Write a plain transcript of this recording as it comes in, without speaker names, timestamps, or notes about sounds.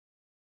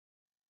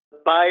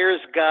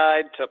Buyer's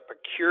Guide to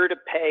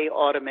Procure-to-Pay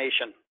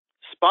Automation,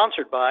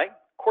 sponsored by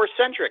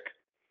CoreCentric.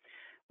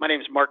 My name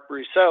is Mark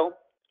Brousseau.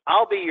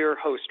 I'll be your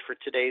host for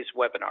today's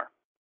webinar.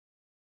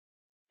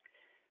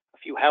 A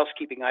few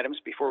housekeeping items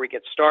before we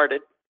get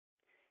started.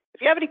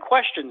 If you have any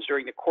questions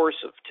during the course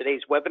of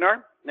today's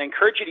webinar, I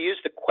encourage you to use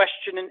the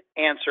question and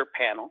answer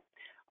panel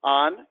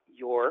on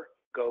your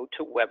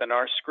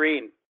GoToWebinar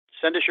screen.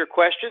 Send us your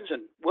questions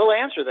and we'll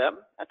answer them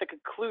at the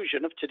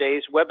conclusion of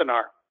today's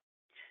webinar.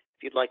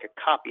 If you'd like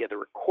a copy of the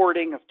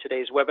recording of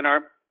today's webinar,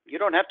 you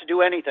don't have to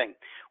do anything.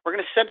 We're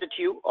going to send it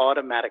to you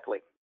automatically.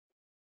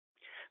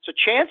 So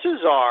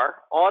chances are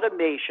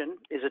automation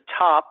is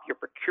atop your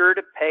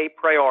procure-to-pay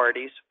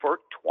priorities for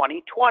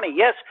 2020.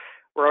 Yes,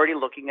 we're already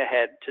looking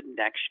ahead to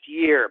next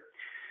year.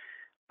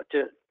 But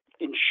to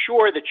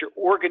ensure that your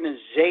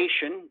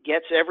organization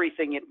gets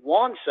everything it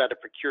wants out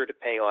of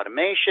procure-to-pay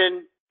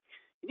automation,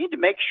 you need to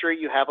make sure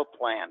you have a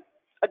plan,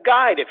 a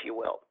guide, if you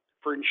will,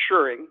 for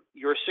ensuring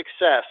your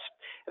success.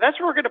 And that's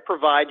what we're going to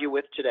provide you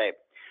with today.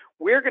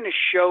 We're going to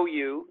show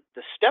you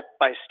the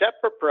step-by-step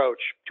approach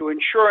to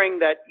ensuring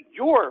that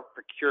your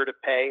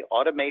procure-to-pay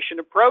automation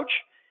approach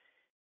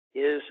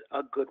is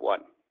a good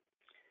one.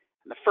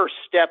 And the first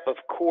step, of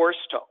course,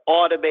 to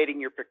automating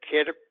your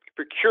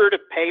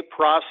procure-to-pay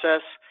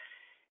process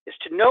is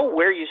to know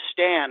where you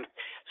stand.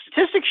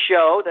 Statistics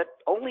show that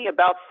only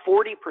about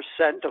 40%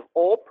 of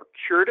all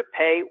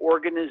procure-to-pay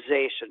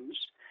organizations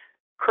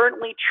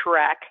currently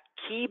track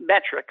key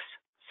metrics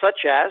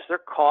such as their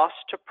cost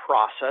to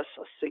process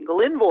a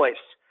single invoice.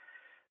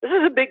 This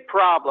is a big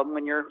problem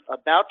when you're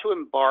about to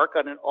embark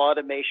on an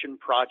automation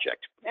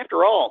project.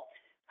 After all,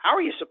 how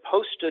are you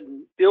supposed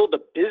to build a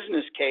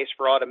business case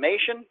for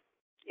automation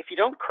if you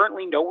don't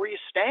currently know where you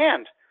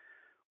stand,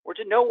 or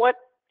to know what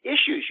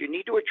issues you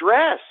need to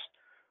address,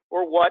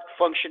 or what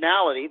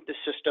functionality the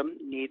system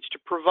needs to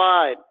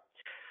provide?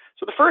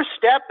 So the first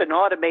step in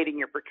automating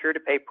your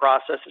procure-to-pay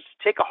process is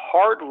to take a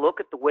hard look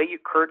at the way you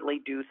currently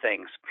do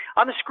things.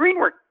 On the screen,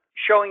 we're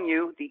showing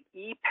you the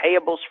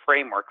e-payables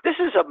framework. This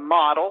is a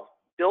model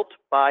built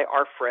by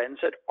our friends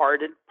at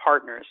Ardent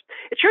Partners.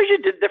 It shows you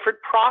the different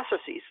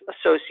processes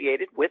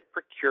associated with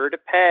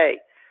procure-to-pay.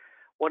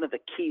 One of the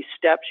key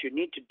steps you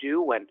need to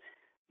do when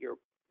you're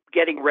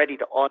getting ready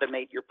to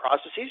automate your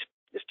processes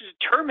is to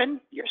determine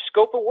your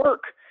scope of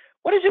work.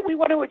 What is it we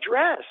want to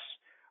address?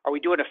 Are we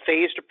doing a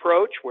phased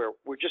approach where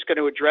we're just going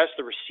to address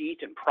the receipt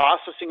and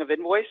processing of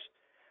invoice?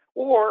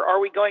 Or are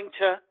we going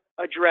to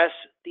address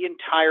the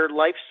entire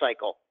life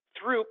cycle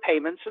through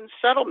payments and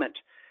settlement?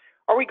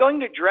 Are we going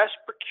to address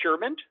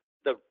procurement,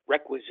 the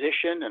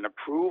requisition and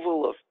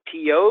approval of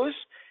POs,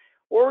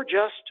 or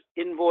just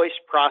invoice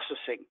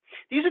processing?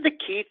 These are the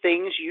key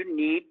things you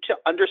need to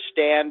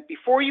understand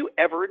before you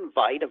ever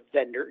invite a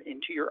vendor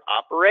into your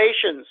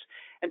operations.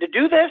 And to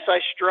do this, I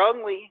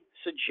strongly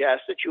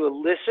suggest that you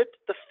elicit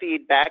the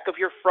feedback of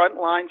your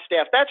frontline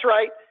staff. That's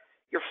right,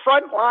 your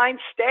frontline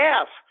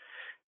staff.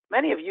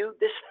 Many of you,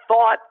 this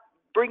thought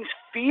brings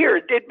fear.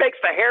 It makes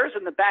the hairs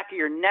in the back of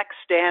your neck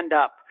stand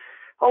up.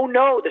 Oh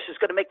no, this is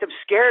going to make them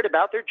scared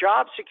about their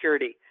job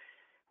security.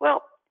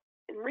 Well,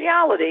 in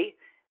reality,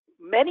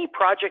 many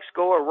projects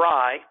go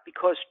awry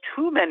because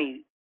too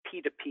many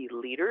P2P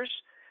leaders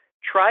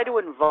try to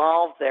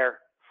involve their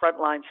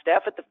frontline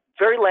staff at the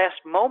very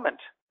last moment.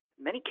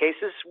 In many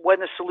cases, when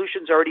the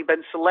solution's already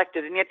been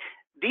selected, and yet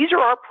these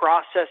are our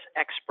process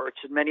experts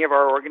in many of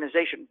our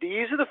organizations.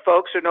 These are the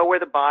folks who know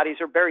where the bodies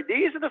are buried.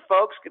 These are the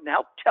folks who can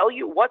help tell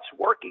you what's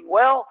working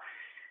well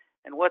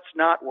and what's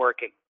not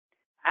working.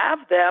 Have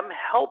them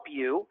help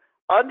you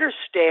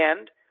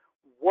understand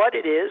what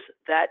it is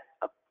that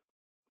a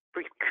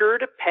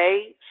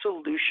procure-to-pay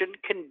solution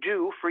can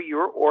do for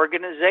your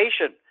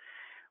organization.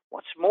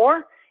 What's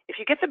more, if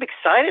you get them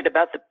excited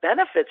about the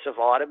benefits of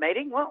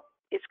automating, well,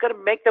 it's going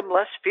to make them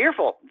less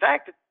fearful. In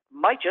fact, it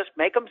might just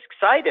make them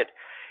excited.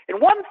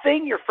 And one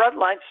thing your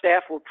frontline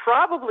staff will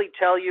probably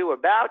tell you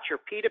about your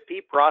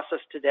P2P process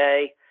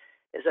today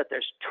is that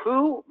there's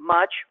too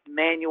much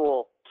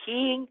manual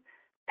keying,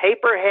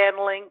 paper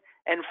handling,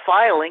 and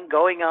filing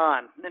going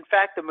on. In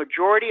fact, the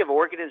majority of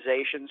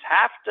organizations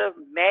have to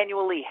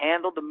manually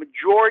handle the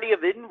majority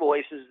of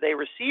invoices they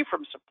receive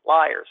from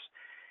suppliers.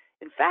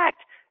 In fact,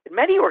 in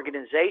many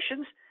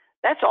organizations,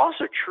 that's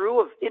also true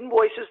of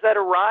invoices that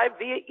arrive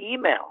via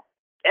email,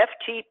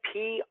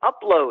 FTP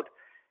upload,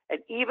 and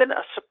even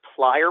a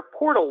supplier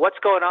portal. What's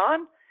going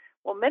on?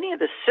 Well, many of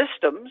the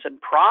systems and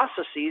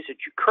processes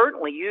that you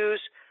currently use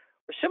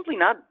are simply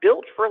not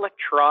built for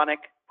electronic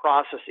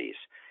processes.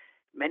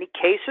 In many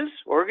cases,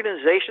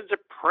 organizations are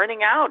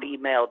printing out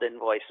emailed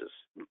invoices,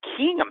 and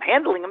keying them,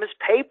 handling them as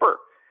paper.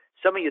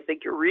 Some of you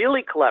think you're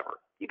really clever.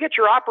 You get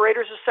your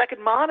operators a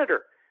second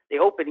monitor. They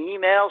open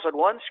emails on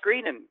one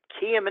screen and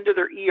key them into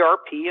their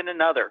ERP in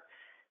another.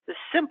 This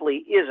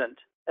simply isn't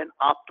an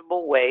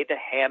optimal way to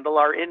handle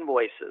our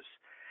invoices.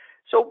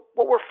 So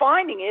what we're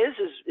finding is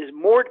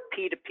more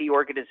P2P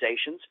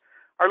organizations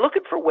are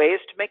looking for ways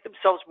to make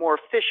themselves more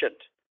efficient,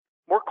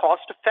 more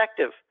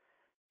cost-effective,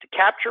 to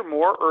capture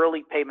more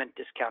early payment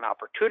discount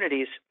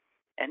opportunities,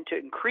 and to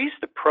increase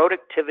the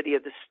productivity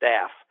of the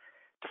staff,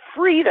 to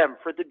free them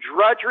for the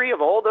drudgery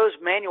of all those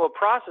manual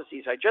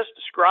processes I just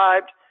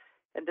described,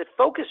 and to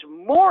focus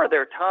more of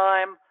their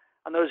time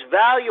on those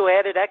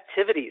value-added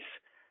activities,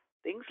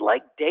 things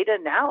like data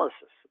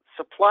analysis,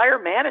 supplier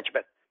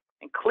management,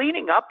 and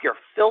cleaning up your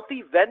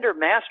filthy vendor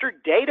master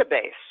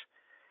database.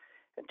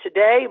 And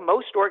today,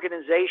 most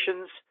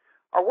organizations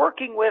are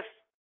working with,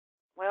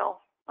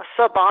 well, a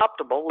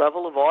suboptimal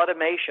level of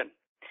automation.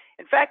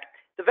 In fact,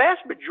 the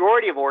vast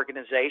majority of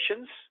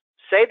organizations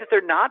say that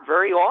they're not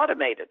very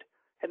automated,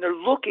 and they're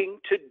looking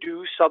to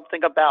do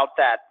something about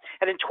that.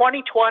 And in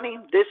 2020,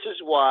 this is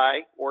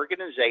why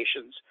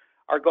organizations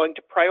are going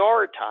to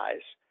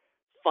prioritize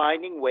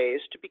finding ways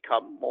to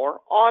become more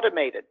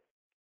automated.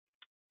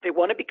 They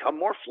want to become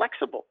more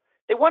flexible.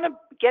 They want to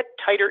get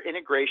tighter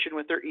integration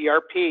with their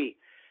ERP.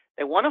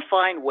 They want to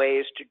find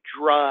ways to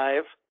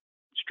drive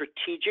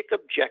strategic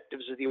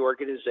objectives of the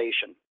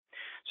organization.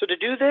 So to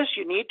do this,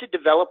 you need to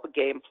develop a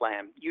game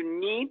plan. You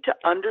need to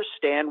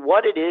understand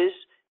what it is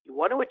you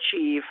want to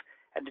achieve,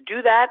 and to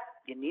do that,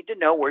 you need to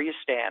know where you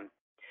stand.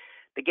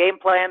 The game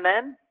plan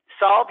then,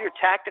 solve your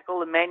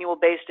tactical and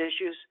manual-based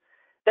issues,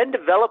 then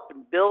develop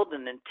and build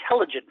an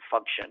intelligent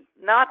function,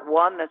 not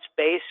one that's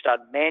based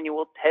on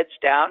manual,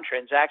 heads-down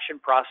transaction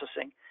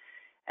processing,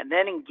 and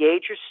then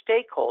engage your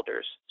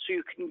stakeholders so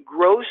you can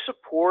grow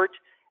support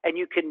and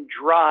you can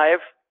drive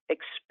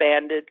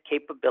expanded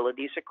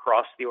capabilities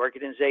across the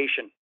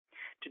organization.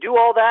 To do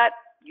all that,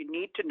 you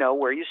need to know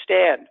where you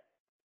stand.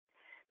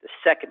 The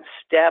second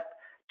step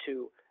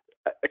to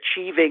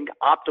achieving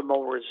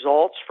optimal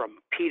results from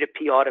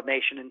P2P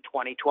automation in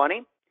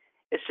 2020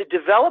 is to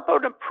develop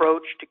an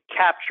approach to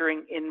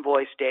capturing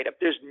invoice data.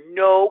 There's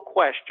no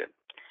question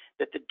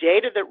that the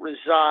data that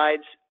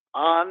resides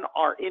on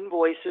our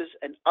invoices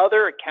and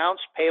other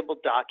accounts payable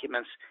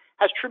documents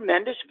has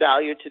tremendous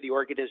value to the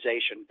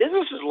organization.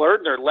 Businesses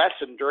learned their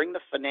lesson during the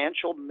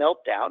financial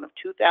meltdown of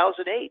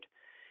 2008.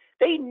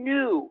 They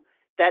knew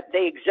that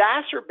they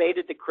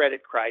exacerbated the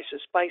credit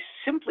crisis by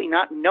simply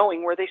not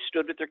knowing where they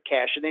stood with their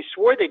cash, and they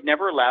swore they'd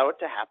never allow it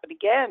to happen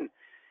again.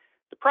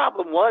 The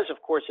problem was,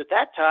 of course, at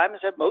that time,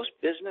 is that most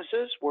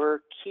businesses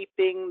were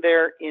keeping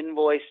their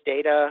invoice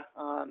data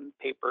on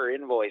paper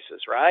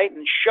invoices, right?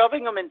 And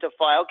shoving them into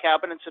file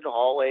cabinets in the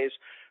hallways,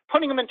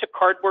 putting them into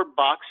cardboard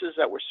boxes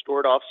that were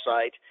stored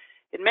off-site.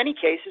 In many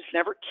cases,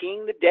 never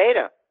keying the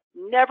data,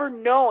 never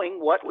knowing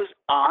what was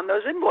on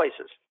those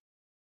invoices.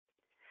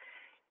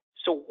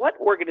 So what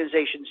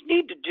organizations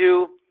need to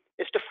do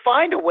is to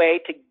find a way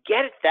to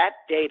get at that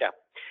data.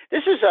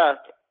 This is a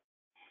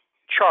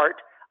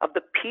chart of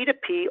the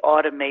P2P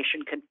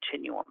automation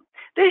continuum.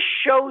 This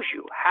shows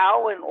you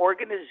how an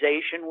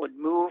organization would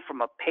move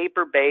from a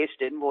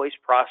paper-based invoice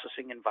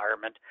processing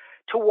environment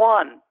to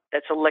one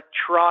that's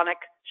electronic,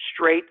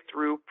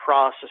 straight-through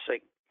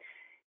processing.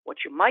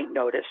 What you might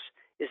notice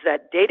is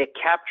that data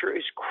capture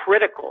is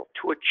critical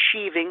to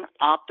achieving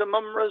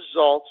optimum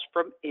results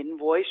from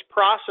invoice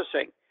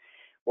processing.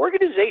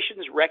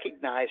 Organizations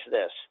recognize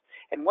this,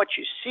 and what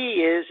you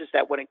see is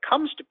that when it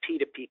comes to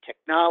P2P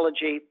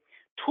technology,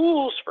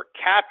 tools for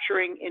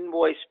capturing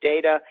invoice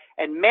data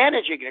and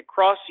managing it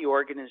across the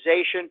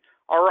organization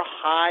are a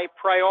high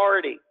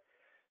priority.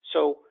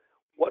 So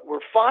what we're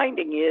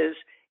finding is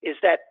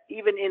that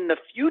even in the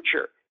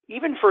future,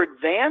 even for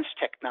advanced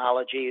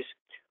technologies,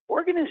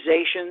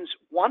 organizations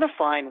want to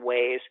find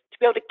ways to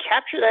be able to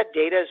capture that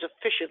data as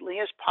efficiently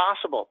as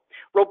possible.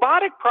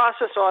 Robotic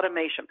process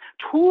automation,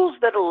 tools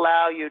that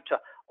allow you to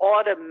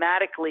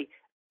automate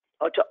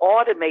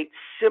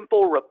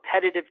simple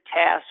repetitive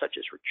tasks such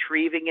as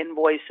retrieving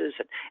invoices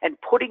and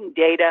putting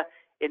data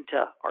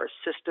into our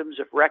systems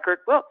of record.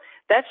 Well,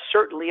 that's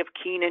certainly of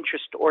keen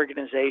interest to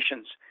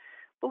organizations.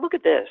 But look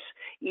at this: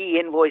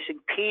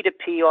 e-invoicing,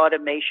 P2P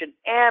automation,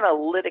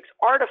 analytics,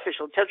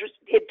 artificial intelligence,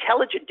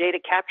 intelligent data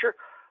capture.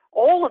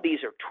 All of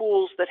these are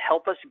tools that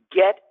help us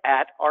get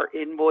at our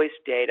invoice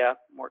data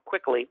more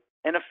quickly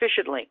and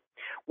efficiently.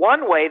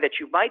 One way that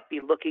you might be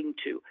looking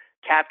to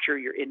capture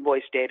your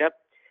invoice data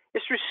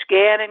is through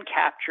scan and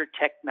capture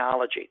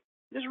technology.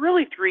 There's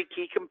really three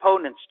key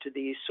components to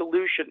these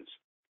solutions.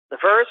 The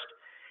first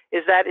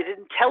is that it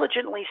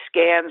intelligently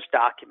scans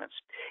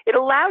documents. It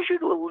allows you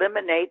to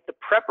eliminate the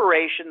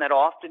preparation that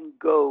often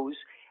goes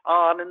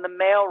on in the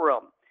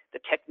mailroom. The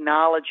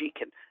technology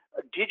can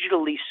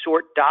digitally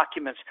sort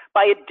documents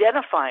by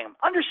identifying them,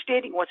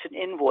 understanding what's an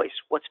invoice,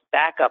 what's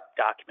backup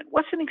document,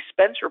 what's an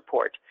expense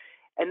report,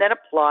 and then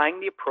applying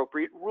the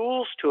appropriate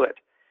rules to it.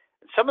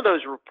 And some of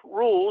those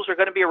rules are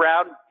going to be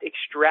around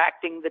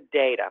extracting the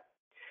data.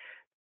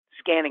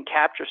 Scan and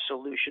capture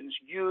solutions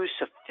use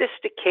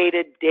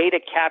sophisticated data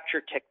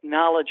capture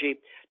technology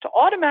to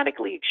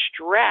automatically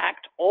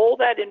extract all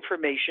that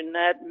information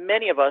that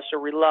many of us are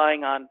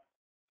relying on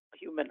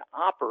human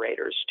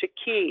operators to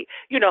key.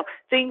 You know,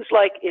 things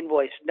like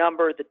invoice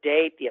number, the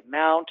date, the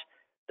amount,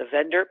 the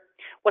vendor.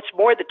 What's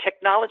more, the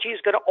technology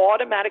is going to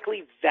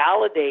automatically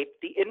validate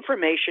the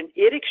information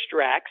it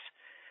extracts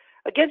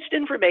against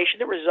information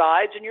that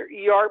resides in your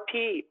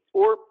ERP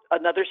or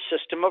another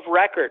system of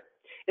record.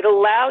 It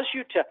allows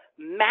you to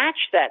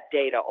match that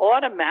data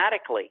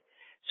automatically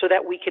so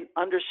that we can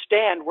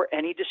understand where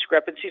any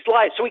discrepancies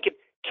lie, so we can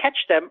catch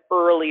them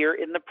earlier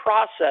in the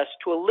process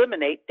to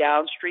eliminate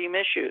downstream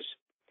issues.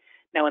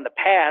 Now, in the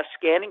past,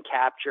 scan and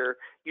capture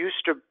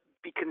used to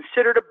be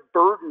considered a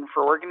burden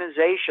for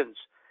organizations.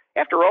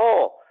 After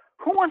all,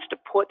 who wants to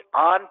put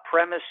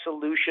on-premise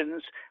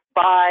solutions,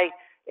 buy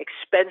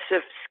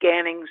expensive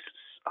scanning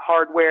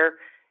hardware,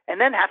 and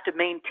then have to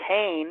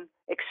maintain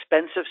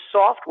expensive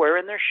software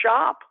in their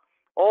shop?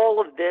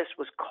 All of this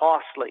was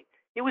costly.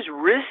 It was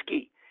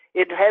risky.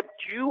 It had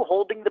you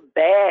holding the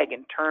bag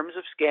in terms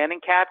of scan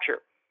and capture.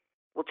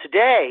 Well,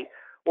 today,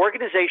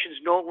 organizations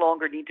no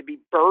longer need to be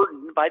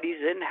burdened by these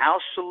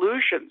in-house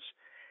solutions.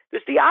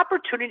 There's the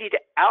opportunity to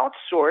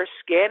outsource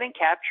scan and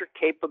capture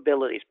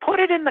capabilities. Put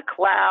it in the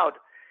cloud.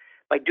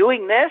 By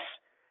doing this,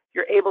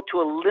 you're able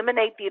to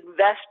eliminate the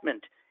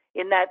investment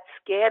in that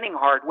scanning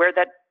hardware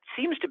that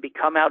seems to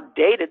become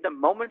outdated the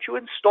moment you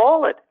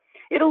install it.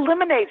 It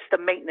eliminates the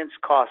maintenance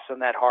costs on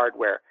that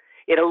hardware.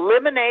 It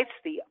eliminates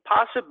the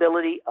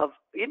possibility of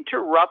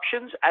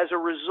interruptions as a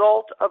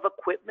result of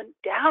equipment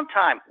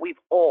downtime. We've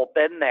all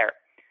been there.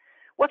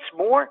 What's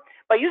more,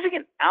 by using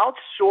an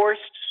outsourced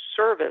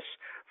service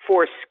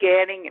for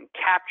scanning and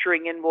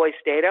capturing invoice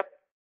data,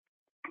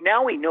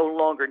 now we no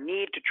longer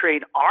need to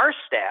train our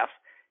staff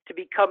to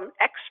become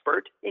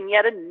expert in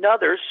yet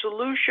another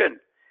solution.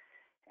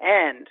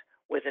 And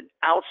with an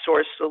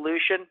outsourced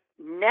solution,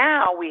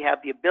 now we have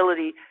the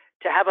ability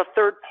to have a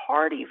third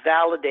party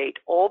validate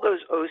all those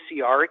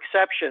OCR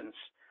exceptions.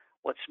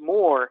 What's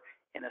more,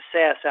 in a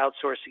SaaS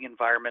outsourcing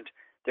environment,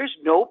 there's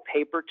no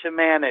paper to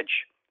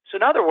manage. So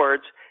in other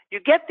words, you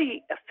get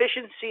the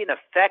efficiency and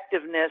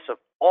effectiveness of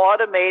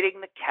automating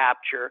the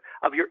capture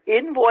of your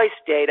invoice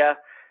data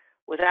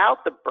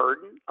without the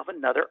burden of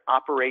another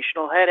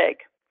operational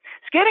headache.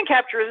 Scan and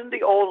capture isn't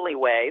the only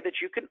way that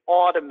you can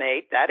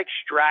automate that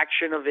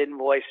extraction of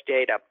invoice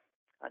data.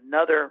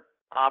 Another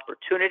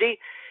opportunity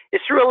is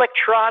through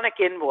electronic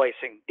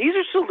invoicing. These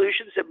are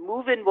solutions that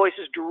move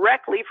invoices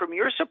directly from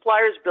your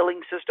supplier's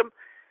billing system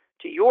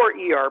to your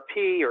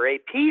ERP or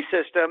AP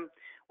system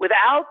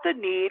without the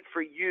need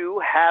for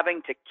you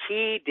having to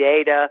key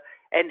data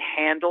and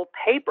handle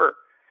paper.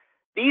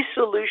 These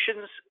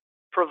solutions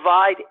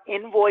provide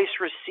invoice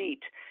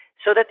receipt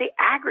so that they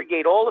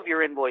aggregate all of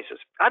your invoices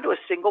onto a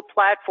single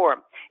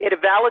platform. It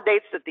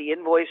validates that the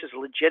invoice is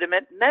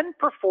legitimate and then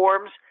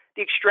performs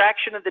the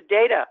extraction of the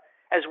data,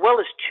 as well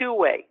as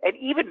two-way and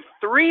even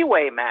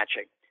three-way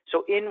matching.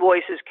 So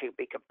invoices can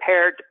be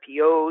compared to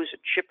POs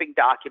and shipping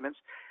documents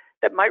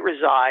that might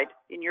reside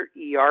in your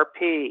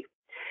ERP.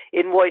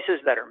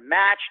 Invoices that are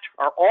matched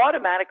are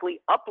automatically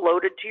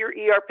uploaded to your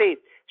ERP,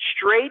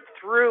 straight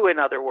through, in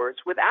other words,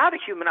 without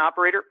a human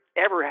operator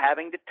ever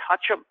having to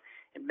touch them.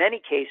 In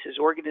many cases,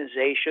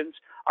 organizations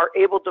are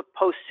able to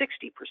post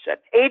 60%,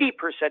 80%,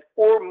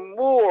 or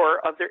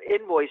more of their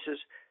invoices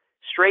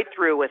straight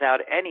through without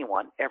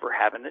anyone ever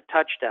having to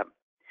touch them.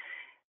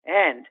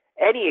 And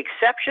any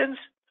exceptions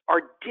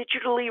are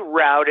digitally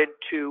routed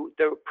to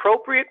the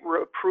appropriate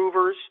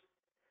approvers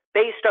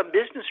based on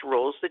business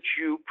rules that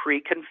you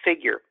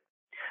pre-configure.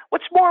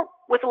 What's more,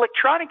 with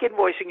electronic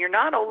invoicing, you're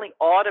not only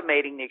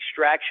automating the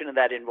extraction of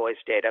that invoice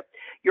data,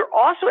 you're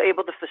also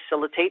able to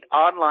facilitate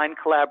online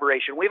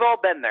collaboration. We've all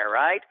been there,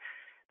 right?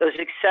 Those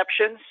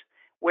exceptions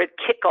would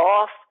kick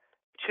off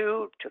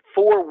 2 to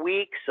 4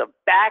 weeks of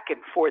back and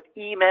forth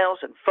emails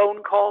and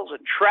phone calls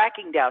and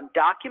tracking down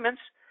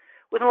documents.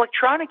 With an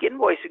electronic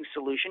invoicing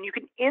solution, you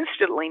can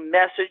instantly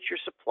message your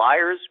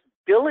supplier's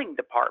billing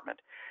department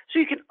so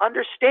you can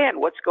understand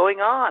what's going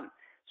on,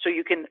 so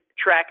you can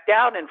track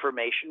down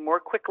information more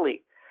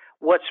quickly.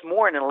 What's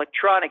more, in an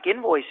electronic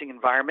invoicing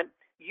environment,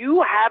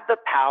 you have the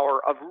power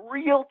of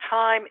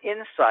real-time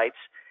insights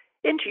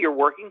into your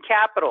working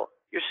capital,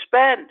 your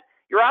spend,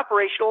 your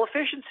operational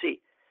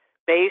efficiency,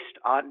 based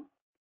on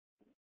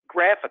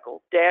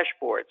graphical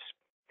dashboards.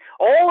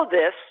 All of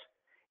this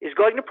is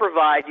going to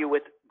provide you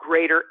with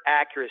greater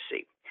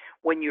accuracy.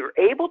 When you're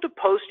able to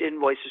post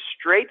invoices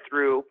straight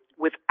through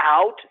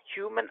without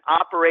human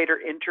operator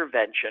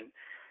intervention,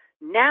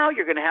 now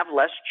you're going to have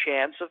less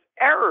chance of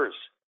errors,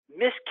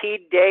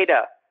 miskeyed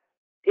data,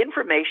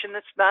 information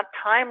that's not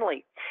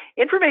timely.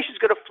 Information is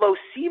going to flow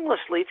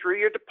seamlessly through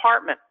your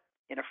department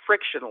in a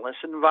frictionless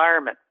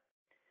environment.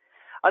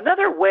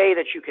 Another way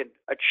that you can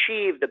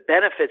achieve the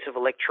benefits of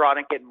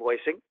electronic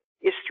invoicing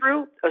is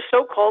through a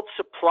so-called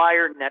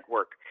supplier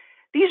network.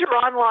 These are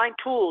online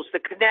tools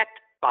that connect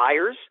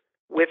buyers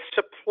with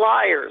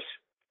suppliers.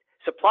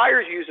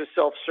 Suppliers use a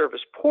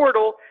self-service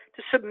portal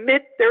to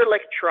submit their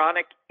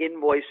electronic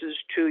invoices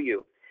to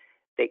you.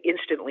 They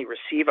instantly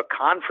receive a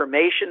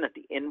confirmation that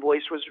the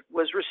invoice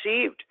was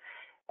received.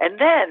 And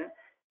then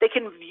they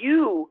can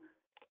view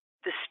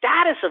the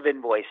status of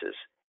invoices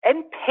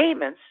and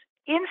payments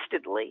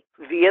instantly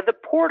via the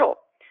portal.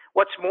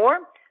 What's more,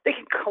 they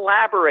can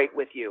collaborate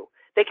with you.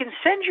 They can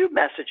send you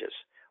messages.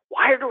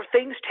 Why are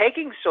things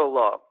taking so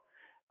long?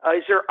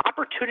 Is there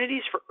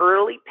opportunities for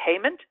early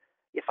payment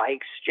if I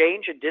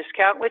exchange a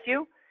discount with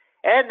you?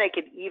 and they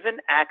can even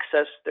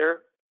access their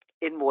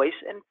invoice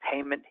and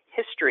payment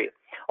history.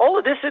 All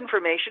of this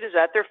information is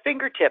at their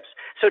fingertips.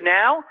 So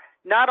now,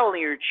 not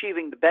only are you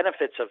achieving the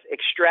benefits of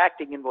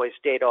extracting invoice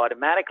data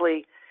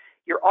automatically,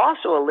 you're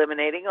also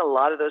eliminating a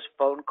lot of those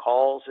phone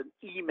calls and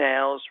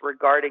emails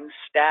regarding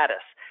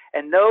status,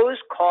 and those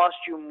cost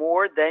you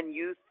more than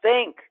you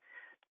think.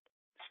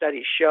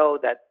 Studies show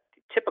that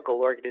the typical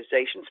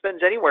organization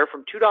spends anywhere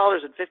from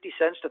 $2.50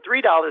 to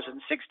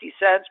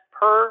 $3.60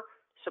 per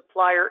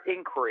supplier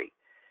inquiry.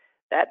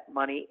 That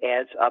money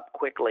adds up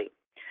quickly.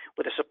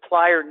 With a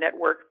supplier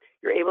network,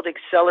 you're able to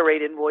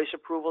accelerate invoice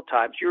approval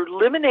times. You're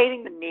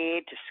eliminating the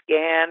need to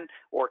scan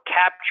or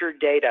capture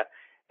data,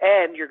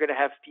 and you're going to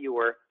have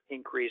fewer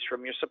inquiries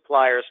from your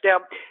suppliers. Now,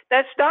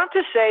 that's not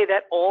to say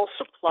that all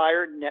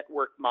supplier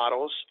network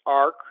models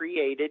are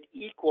created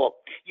equal.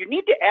 You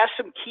need to ask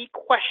some key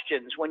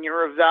questions when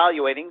you're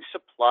evaluating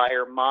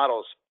supplier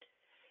models.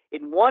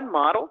 In one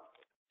model,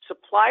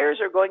 suppliers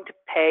are going to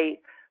pay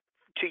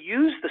to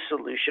use the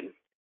solution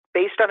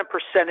based on a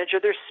percentage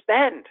of their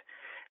spend.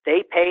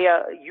 They pay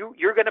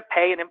you're going to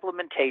pay an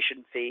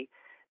implementation fee.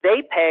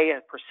 They pay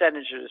a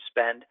percentage of the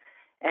spend,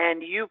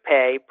 and you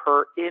pay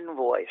per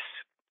invoice.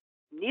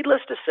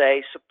 Needless to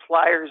say,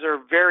 suppliers are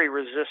very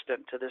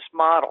resistant to this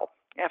model.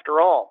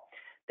 After all,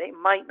 they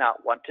might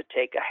not want to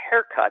take a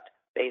haircut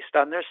based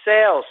on their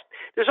sales.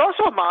 There's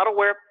also a model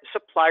where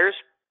suppliers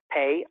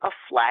pay a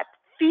flat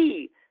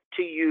fee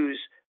to use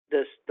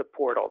the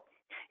portal.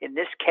 In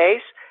this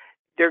case,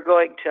 they're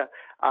going to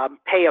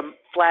pay a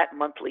flat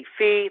monthly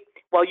fee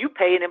while you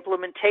pay an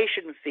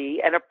implementation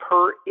fee and a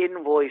per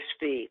invoice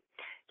fee.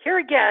 Here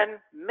again,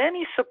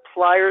 many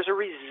suppliers are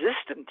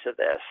resistant to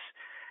this.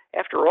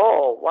 After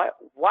all,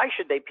 why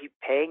should they be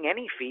paying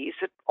any fees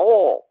at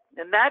all?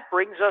 And that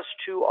brings us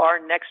to our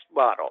next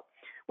model,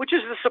 which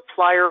is the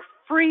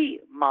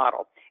supplier-free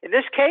model. In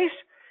this case,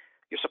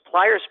 your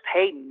suppliers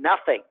pay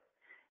nothing.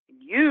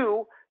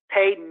 You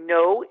pay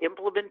no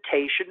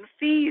implementation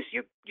fees.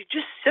 You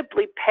just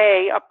simply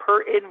pay a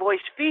per invoice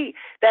fee.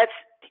 That's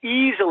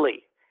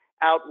easily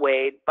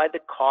outweighed by the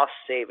cost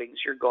savings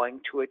you're going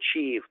to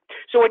achieve.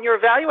 So when you're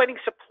evaluating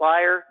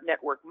supplier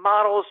network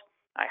models,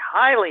 I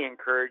highly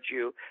encourage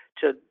you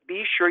to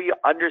be sure you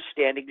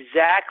understand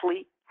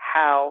exactly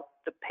how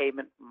the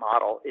payment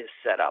model is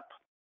set up.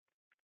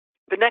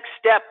 The next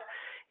step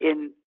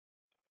in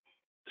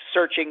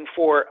searching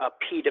for a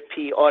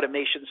P2P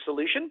automation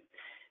solution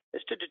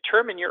is to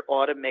determine your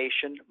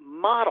automation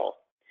model.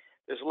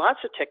 There's lots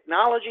of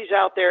technologies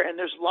out there, and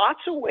there's lots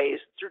of ways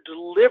they're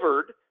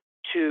delivered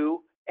to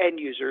end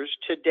users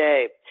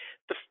today.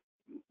 The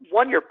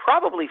one you're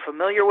probably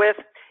familiar with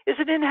is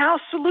an in-house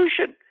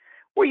solution,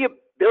 where you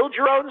build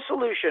your own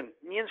solution,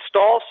 and you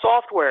install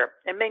software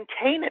and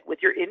maintain it with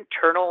your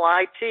internal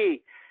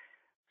IT.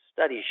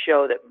 Studies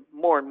show that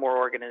more and more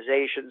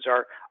organizations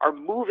are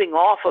moving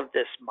off of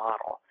this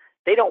model.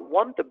 They don't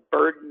want the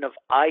burden of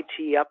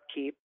IT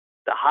upkeep,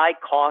 the high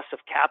cost of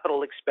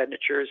capital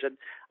expenditures, and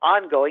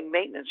ongoing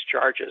maintenance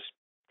charges.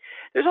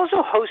 There's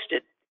also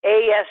hosted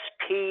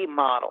ASP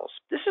models.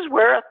 This is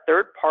where a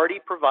third-party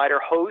provider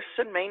hosts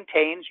and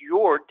maintains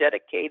your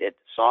dedicated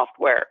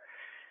software.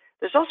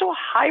 There's also a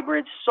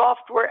hybrid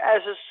software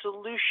as a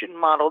solution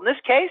model. In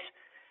this case,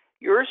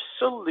 your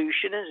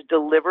solution is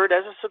delivered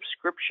as a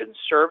subscription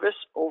service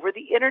over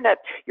the internet.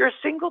 You're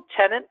a single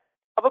tenant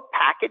of a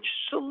packaged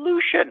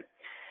solution.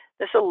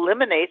 This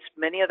eliminates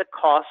many of the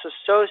costs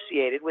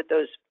associated with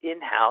those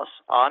in-house,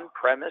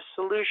 on-premise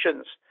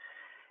solutions.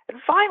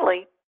 And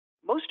finally,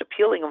 most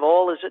appealing of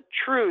all is a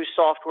true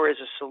software as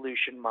a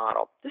solution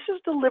model. This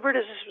is delivered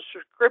as a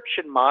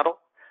subscription model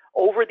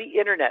over the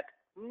internet,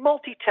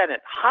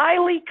 multi-tenant,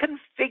 highly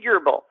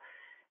configurable.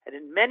 And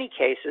in many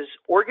cases,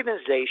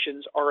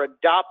 organizations are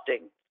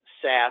adopting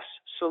SaaS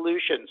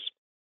solutions.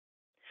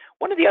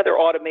 One of the other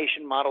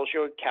automation models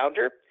you'll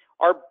encounter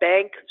are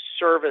bank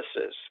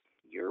services.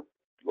 Your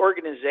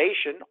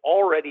organization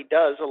already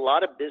does a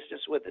lot of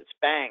business with its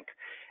bank.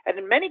 And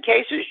in many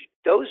cases,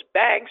 those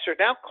banks are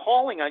now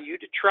calling on you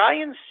to try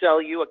and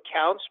sell you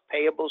accounts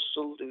payable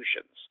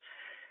solutions.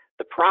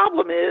 The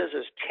problem is,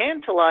 as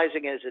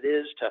tantalizing as it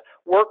is to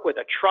work with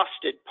a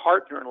trusted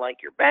partner like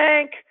your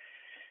bank,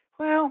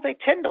 well, they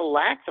tend to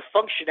lack the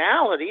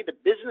functionality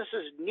that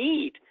businesses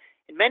need.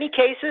 In many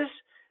cases,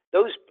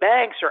 those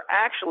banks are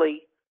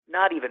actually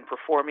not even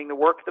performing the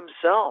work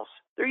themselves.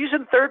 They're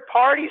using third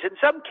parties, in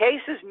some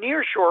cases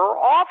nearshore or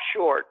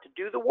offshore, to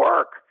do the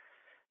work.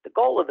 The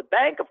goal of the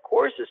bank, of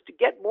course, is to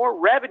get more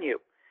revenue.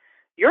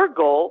 Your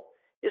goal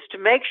is to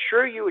make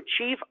sure you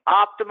achieve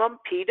optimum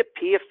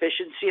P2P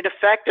efficiency and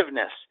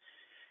effectiveness.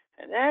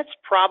 And that's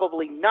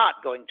probably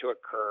not going to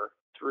occur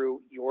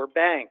through your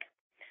bank.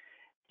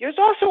 There's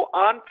also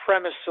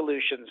on-premise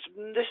solutions.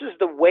 This is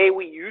the way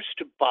we used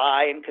to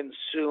buy and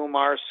consume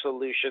our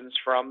solutions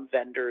from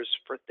vendors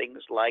for things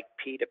like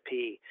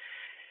P2P.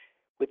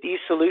 With these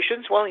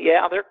solutions, well,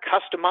 yeah, they're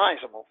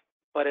customizable,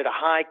 but at a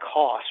high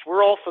cost.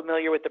 We're all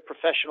familiar with the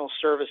professional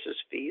services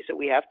fees that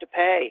we have to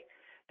pay.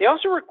 They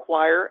also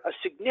require a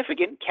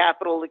significant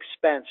capital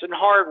expense in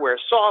hardware,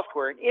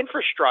 software, and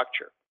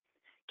infrastructure.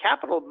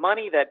 Capital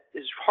money that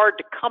is hard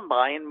to come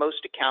by in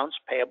most accounts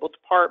payable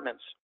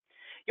departments.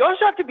 You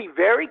also have to be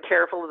very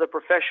careful of the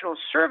professional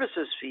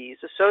services fees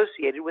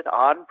associated with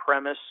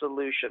on-premise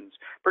solutions,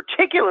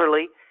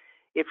 particularly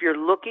if you're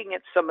looking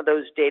at some of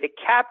those data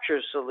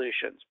capture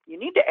solutions. You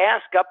need to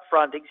ask up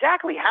front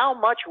exactly how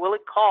much will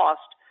it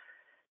cost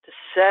to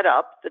set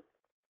up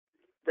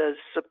the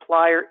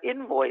supplier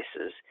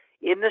invoices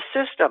in the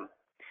system.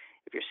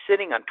 If you're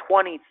sitting on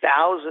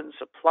 20,000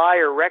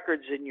 supplier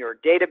records in your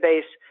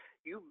database,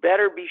 you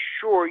better be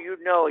sure you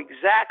know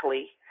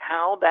exactly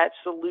how that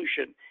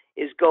solution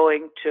is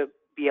going to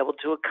be able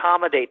to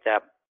accommodate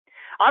them.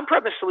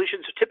 On-premise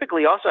solutions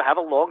typically also have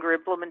a longer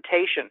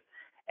implementation,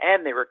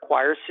 and they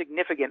require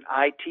significant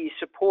IT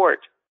support.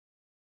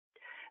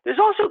 There's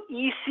also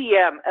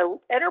ECM,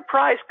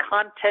 Enterprise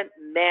Content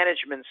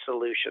Management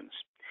Solutions.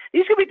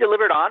 These can be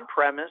delivered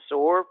on-premise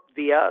or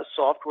via a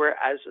software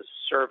as a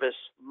service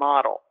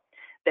model.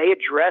 They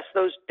address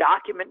those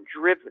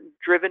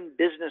document-driven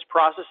business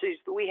processes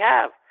that we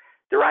have.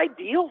 They're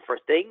ideal for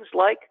things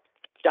like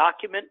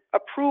document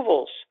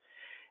approvals.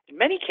 In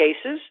many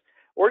cases,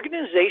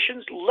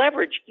 organizations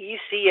leverage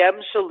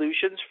ECM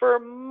solutions for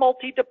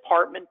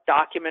multi-department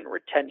document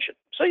retention.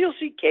 So you'll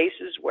see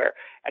cases where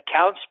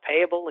accounts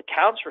payable,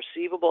 accounts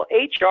receivable,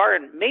 HR,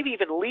 and maybe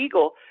even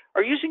legal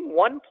are using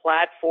one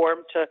platform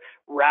to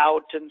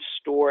route and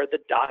store the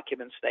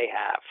documents they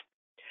have.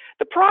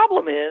 The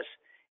problem is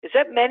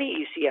that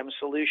many ECM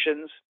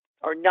solutions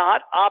are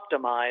not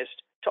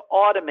optimized to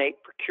automate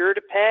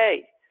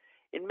procure-to-pay.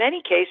 In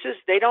many cases,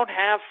 they don't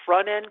have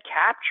front-end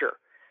capture.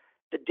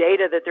 The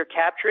data that they're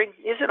capturing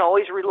isn't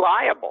always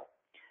reliable.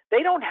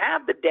 They don't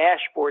have the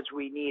dashboards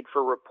we need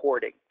for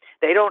reporting.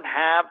 They don't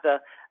have the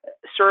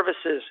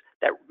services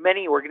that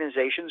many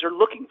organizations are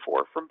looking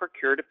for from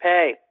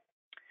procure-to-pay.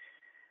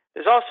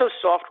 There's also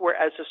software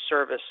as a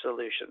service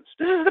solutions.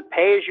 This is the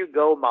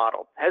pay-as-you-go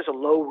model. It has a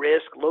low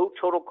risk, low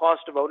total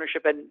cost of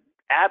ownership, and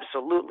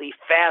absolutely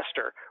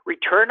faster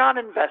return on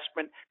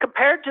investment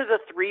compared to the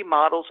three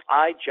models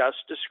I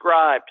just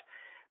described.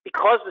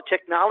 Because the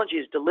technology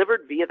is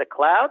delivered via the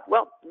cloud,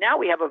 well, now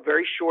we have a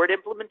very short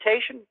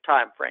implementation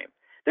time frame.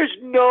 There's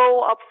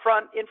no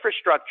upfront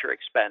infrastructure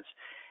expense,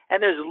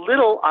 and there's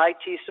little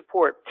IT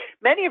support.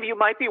 Many of you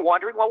might be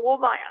wondering, well, will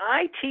my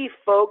IT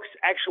folks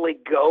actually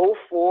go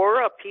for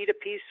a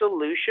P2P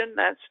solution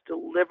that's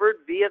delivered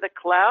via the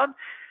cloud?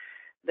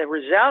 The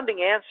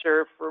resounding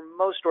answer for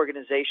most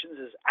organizations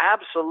is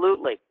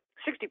absolutely.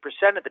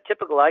 60% of the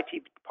typical IT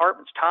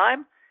department's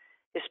time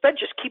is spent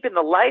just keeping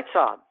the lights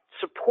on,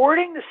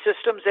 supporting the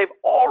systems they've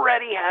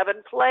already have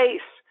in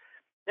place.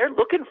 They're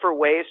looking for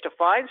ways to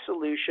find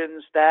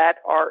solutions that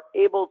are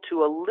able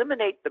to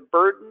eliminate the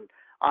burden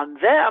on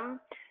them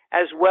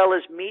as well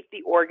as meet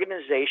the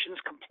organization's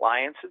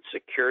compliance and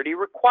security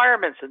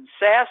requirements. And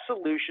SaaS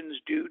solutions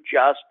do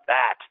just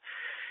that.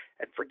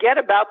 And forget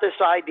about this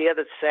idea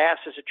that SaaS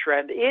is a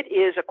trend. It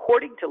is,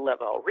 according to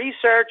Level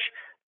Research,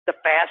 the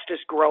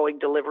fastest growing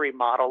delivery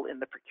model in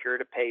the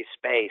procure-to-pay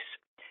space.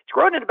 It's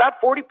growing at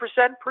about 40%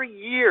 per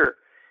year.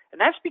 And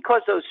that's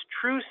because those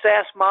true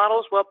SaaS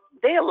models, well,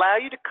 they allow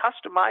you to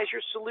customize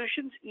your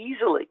solutions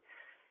easily,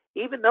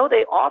 even though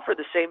they offer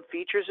the same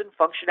features and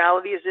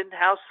functionality as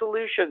in-house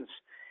solutions.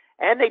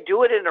 And they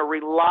do it in a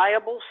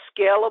reliable,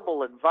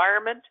 scalable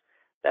environment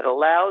that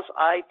allows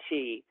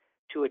IT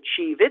to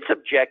achieve its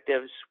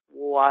objectives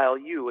while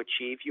you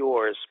achieve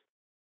yours.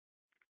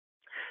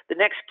 The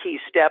next key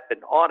step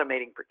in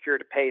automating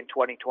procure-to-pay in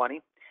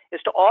 2020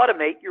 is to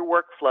automate your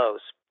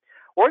workflows.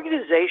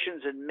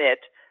 Organizations admit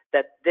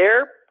that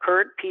their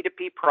current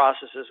P2P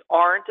processes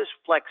aren't as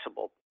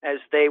flexible as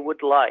they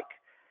would like.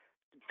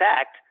 In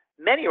fact,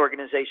 many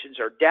organizations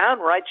are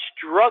downright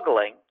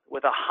struggling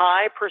with a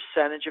high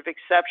percentage of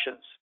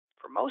exceptions.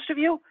 For most of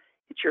you,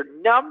 it's your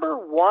number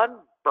one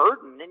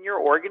burden in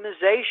your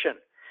organization.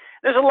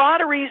 There's a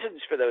lot of reasons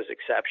for those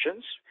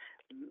exceptions.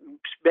 In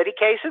many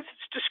cases,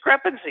 it's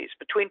discrepancies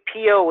between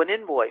PO and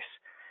invoice.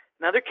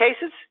 In other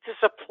cases, it's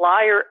a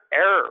supplier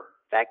error.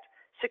 In fact,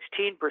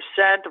 16%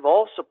 of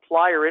all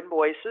supplier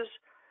invoices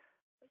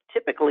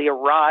typically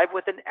arrive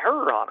with an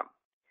error on them.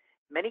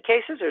 In many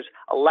cases, there's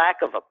a lack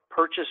of a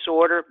purchase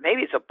order.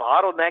 Maybe it's a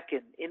bottleneck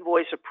in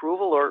invoice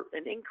approval or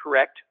an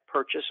incorrect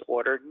purchase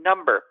order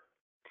number.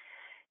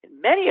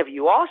 And many of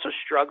you also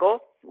struggle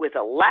with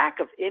a lack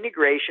of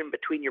integration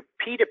between your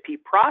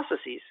P2P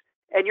processes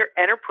and your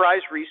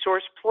enterprise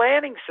resource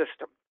planning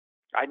system.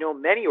 I know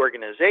many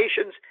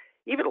organizations,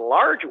 even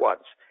large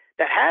ones,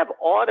 that have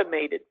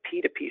automated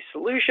P2P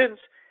solutions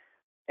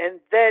and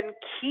then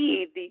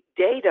key the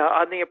data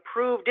on the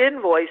approved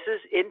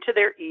invoices into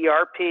their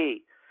ERP.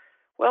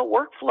 Well,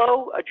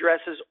 Workflow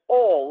addresses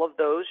all of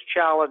those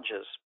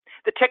challenges.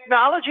 The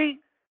technology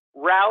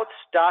routes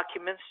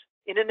documents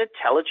in an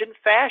intelligent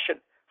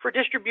fashion for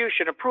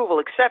distribution, approval,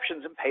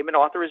 exceptions, and payment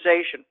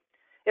authorization.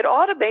 It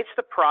automates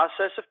the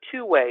process of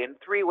two-way and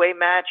three-way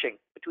matching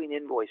between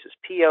invoices,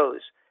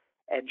 POs,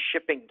 and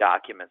shipping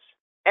documents.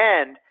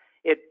 And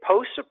It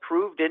posts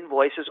approved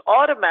invoices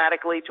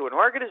automatically to an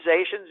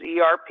organization's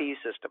ERP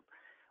system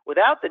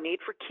without the need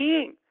for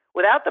keying,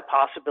 without the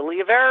possibility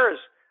of errors,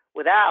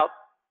 without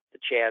the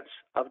chance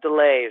of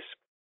delays.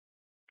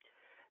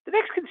 The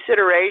next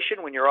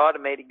consideration when you're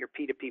automating your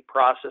P2P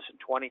process in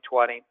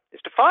 2020 is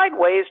to find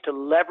ways to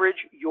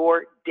leverage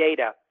your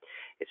data.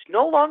 It's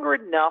no longer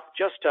enough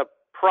just to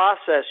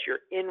process your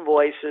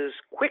invoices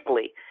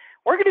quickly.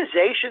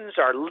 Organizations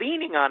are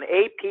leaning on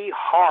AP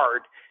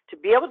hard to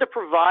be able to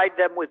provide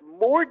them with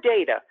more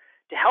data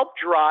to help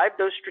drive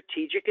those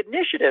strategic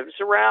initiatives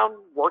around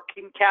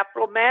working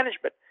capital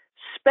management,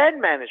 spend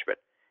management,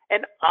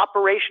 and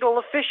operational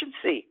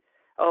efficiency.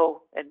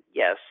 Oh, and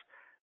yes,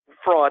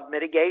 fraud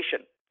mitigation.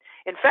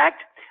 In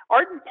fact,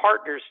 Ardent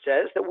Partners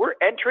says that we're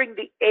entering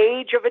the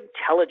age of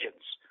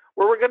intelligence,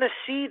 where we're going to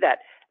see that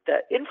the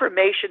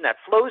information that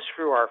flows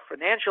through our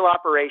financial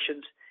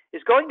operations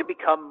is going to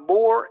become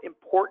more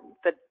important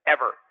than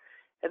ever.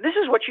 And this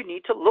is what you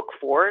need to look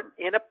for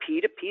in a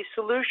P2P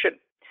solution.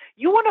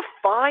 You want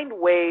to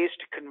find ways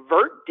to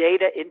convert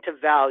data into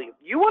value.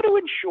 You want to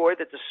ensure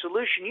that the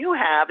solution you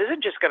have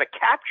isn't just going to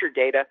capture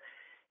data,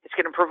 it's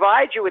going to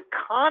provide you with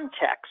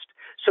context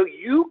so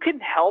you can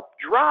help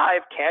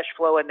drive cash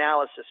flow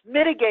analysis,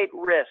 mitigate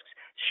risks,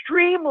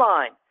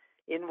 streamline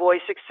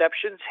invoice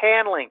exceptions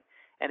handling,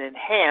 and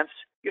enhance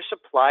your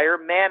supplier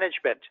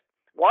management.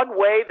 One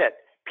way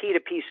that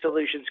P2P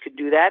solutions can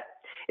do that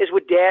is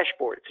with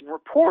dashboards and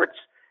reports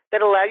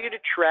that allow you to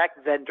track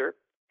vendor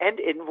and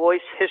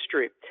invoice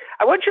history.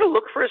 I want you to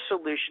look for a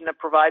solution that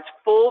provides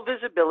full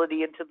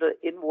visibility into the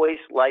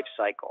invoice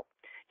lifecycle.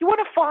 You want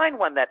to find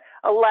one that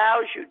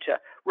allows you to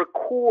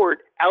record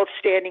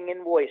outstanding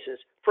invoices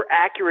for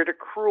accurate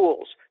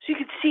accruals so you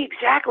can see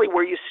exactly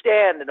where you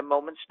stand at a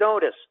moment's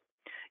notice.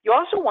 You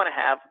also want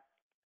to have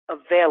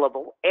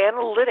available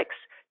analytics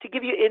to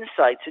give you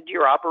insights into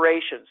your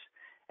operations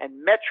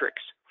and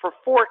metrics for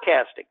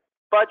forecasting,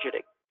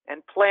 budgeting,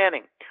 and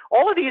planning.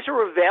 All of these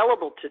are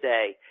available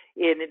today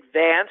in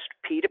advanced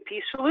P2P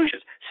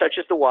solutions, such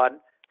as the one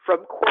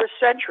from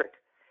CoreCentric.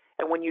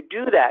 And when you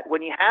do that,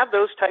 when you have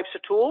those types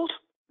of tools,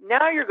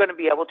 now you're going to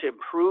be able to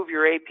improve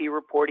your AP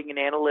reporting and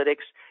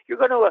analytics. You're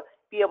going to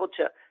be able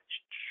to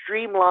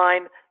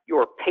streamline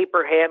your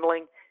paper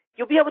handling.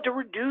 You'll be able to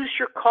reduce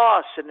your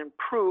costs and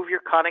improve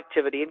your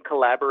connectivity and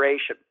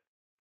collaboration.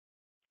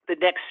 The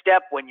next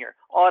step when you're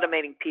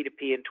automating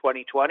P2P in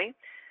 2020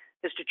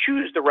 is to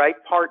choose the right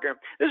partner.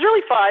 There's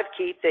really 5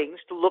 key things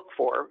to look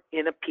for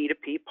in a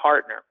P2P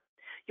partner.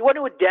 You want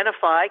to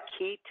identify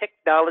key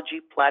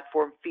technology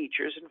platform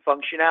features and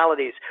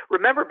functionalities.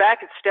 Remember back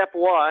at step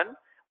 1,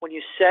 when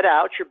you set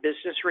out your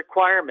business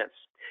requirements,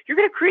 you're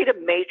going to create a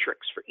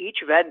matrix for each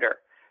vendor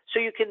so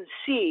you can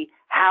see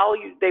how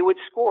they would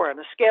score on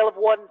a scale of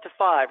 1 to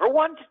 5 or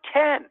 1 to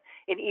 10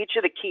 in each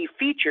of the key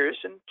features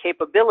and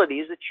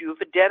capabilities that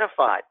you've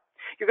identified.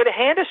 You're going to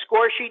hand a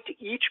score sheet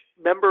to each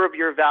member of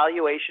your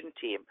evaluation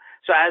team.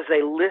 So as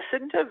they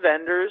listen to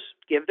vendors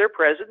give their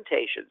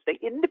presentations, they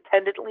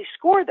independently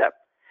score them.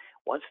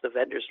 Once the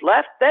vendors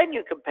left, then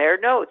you compare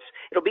notes.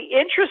 It'll be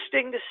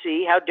interesting to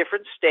see how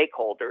different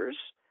stakeholders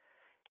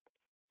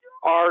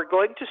are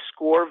going to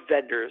score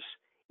vendors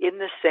in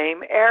the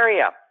same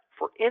area.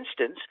 For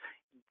instance,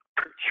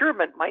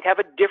 procurement might have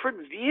a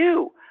different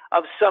view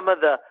of some of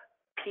the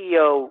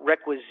PO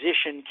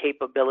requisition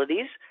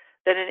capabilities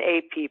than an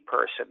AP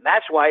person.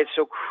 That's why it's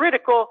so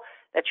critical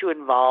that you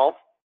involve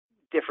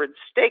different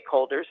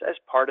stakeholders as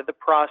part of the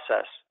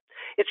process.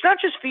 It's not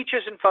just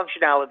features and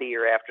functionality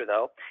you're after,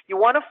 though. You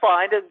want to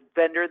find a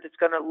vendor that's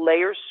going to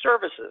layer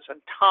services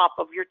on top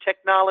of your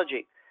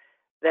technology.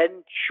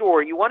 Then,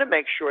 sure, you want to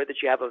make sure that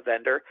you have a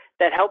vendor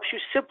that helps you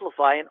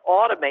simplify and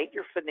automate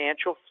your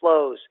financial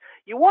flows.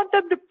 You want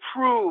them to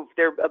prove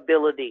their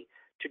ability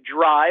to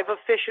drive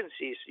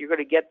efficiencies. You're going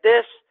to get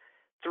this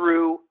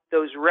through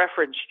those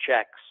reference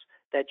checks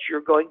that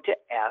you're going to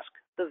ask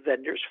the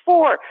vendors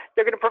for.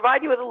 They're going to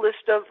provide you with a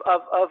list of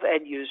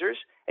end users,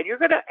 and you're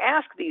going to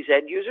ask these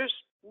end users,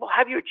 well,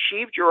 have you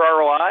achieved your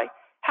ROI?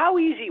 How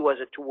easy was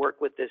it to work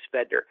with this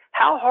vendor?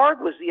 How hard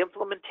was the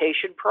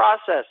implementation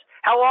process?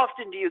 How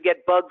often do you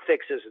get bug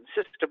fixes and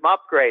system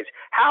upgrades?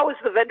 How is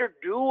the vendor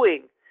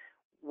doing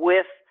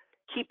with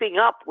keeping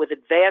up with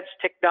advanced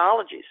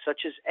technologies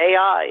such as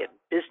AI and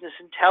business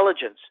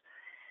intelligence?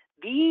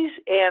 These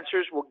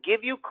answers will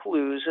give you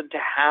clues into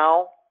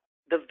how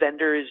the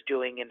vendor is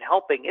doing in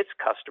helping its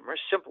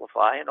customers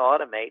simplify and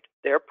automate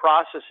their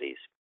processes.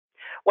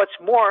 What's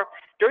more,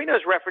 during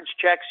those reference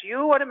checks,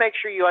 you want to make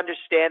sure you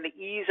understand the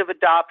ease of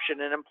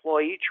adoption and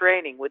employee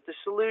training with the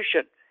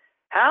solution.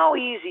 How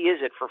easy is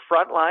it for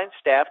frontline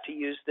staff to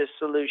use this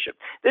solution?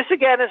 This,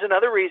 again, is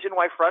another reason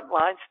why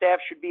frontline staff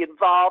should be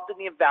involved in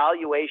the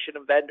evaluation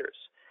of vendors.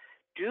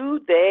 Do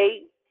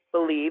they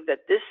believe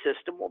that this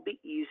system will be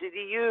easy to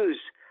use?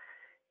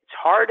 It's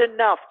hard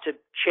enough to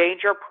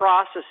change our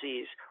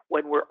processes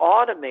when we're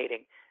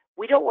automating.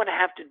 We don't want to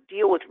have to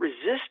deal with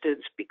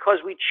resistance because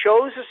we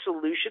chose a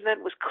solution that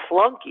was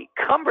clunky,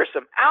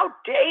 cumbersome,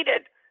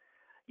 outdated.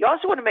 You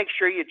also want to make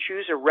sure you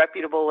choose a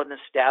reputable and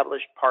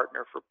established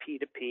partner for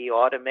P2P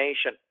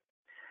automation.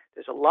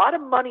 There's a lot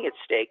of money at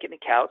stake in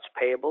accounts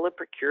payable and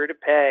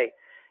procure-to-pay,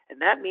 and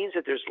that means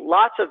that there's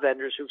lots of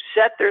vendors who've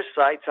set their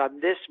sights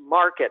on this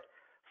market.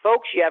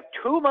 Folks, you have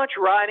too much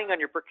riding on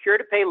your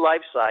procure-to-pay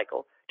life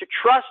cycle to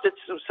trust it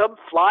to some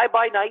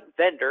fly-by-night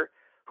vendor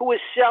who is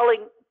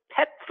selling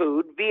pet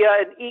food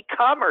via an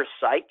e-commerce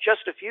site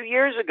just a few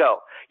years ago.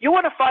 You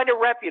want to find a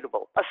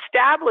reputable,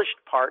 established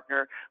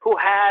partner who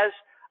has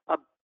a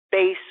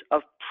base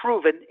of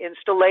proven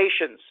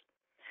installations.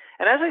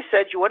 And as I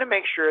said, you want to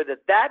make sure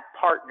that that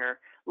partner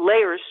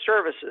layers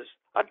services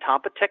on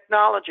top of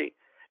technology.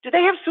 Do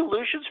they have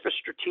solutions for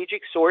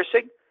strategic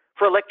sourcing,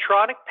 for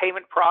electronic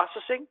payment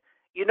processing?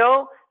 You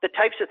know, the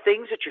types of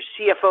things that your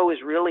CFO is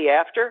really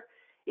after?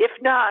 If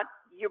not,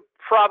 you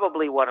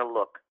probably want to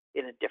look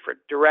in a different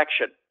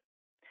direction.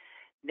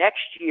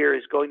 Next year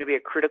is going to be a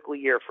critical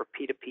year for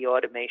P2P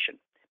automation.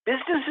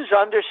 Businesses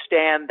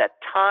understand that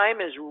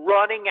time is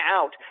running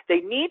out. They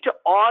need to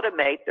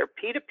automate their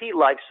P2P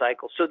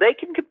lifecycle so they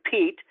can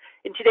compete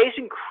in today's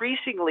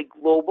increasingly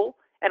global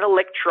and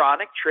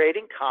electronic trade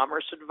and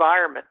commerce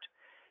environment.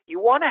 You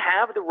want to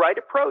have the right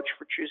approach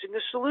for choosing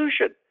a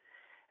solution.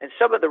 And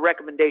some of the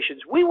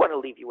recommendations we want to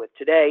leave you with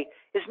today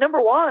is, number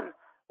one,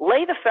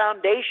 lay the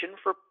foundation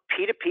for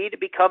P2P to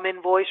become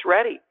invoice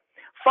ready.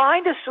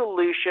 Find a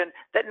solution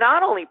that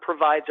not only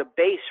provides a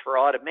base for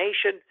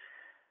automation,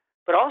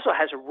 but also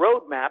has a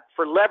roadmap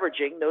for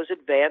leveraging those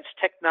advanced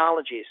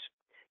technologies.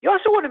 You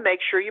also want to make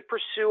sure you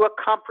pursue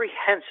a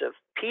comprehensive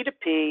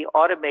P2P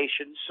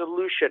automation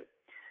solution.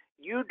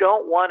 You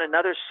don't want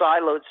another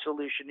siloed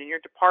solution in your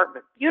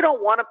department. You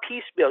don't want a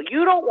piecemeal.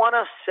 You don't want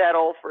to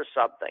settle for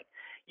something.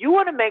 You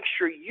want to make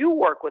sure you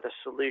work with a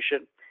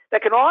solution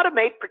that can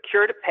automate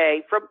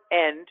procure-to-pay from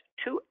end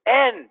to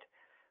end,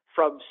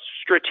 from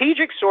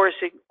strategic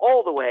sourcing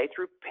all the way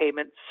through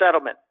payment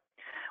settlement.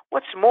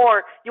 What's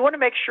more, you want to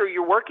make sure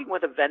you're working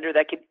with a vendor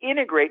that can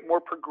integrate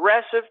more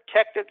progressive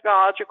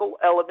technological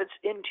elements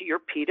into your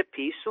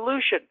P2P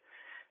solution.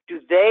 Do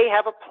they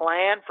have a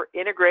plan for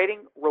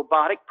integrating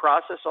robotic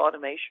process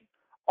automation,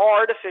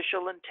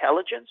 artificial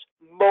intelligence,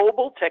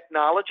 mobile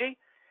technology?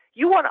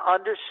 You want to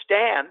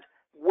understand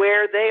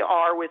where they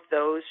are with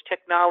those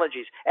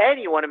technologies,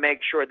 and you want to make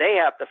sure they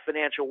have the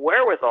financial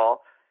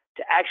wherewithal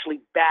to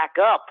actually back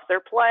up their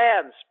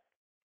plans.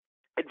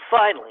 And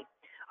finally,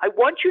 I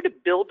want you to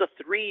build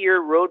a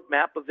 3-year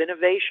roadmap of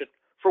innovation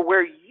for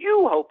where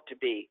you hope to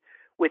be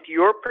with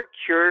your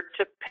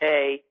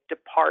procure-to-pay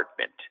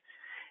department.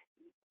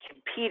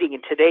 Competing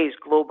in today's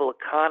global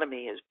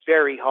economy is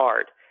very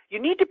hard. You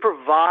need to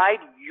provide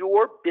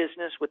your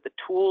business with the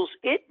tools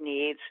it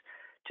needs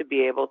to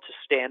be able to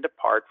stand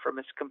apart from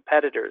its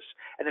competitors.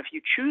 And if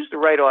you choose the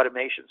right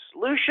automation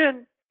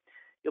solution,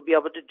 you'll be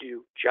able to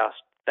do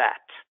just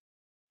that.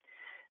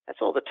 That's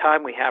all the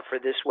time we have for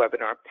this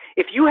webinar.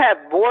 If you have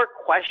more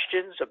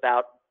questions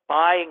about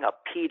buying a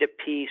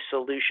P2P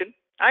solution,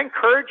 I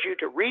encourage you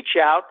to reach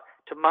out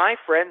to my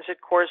friends at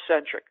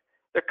CoreCentric.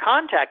 Their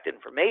contact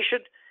information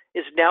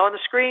is now on the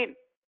screen.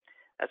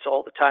 That's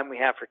all the time we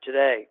have for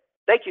today.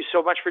 Thank you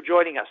so much for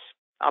joining us.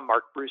 I'm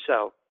Mark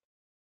Brousseau.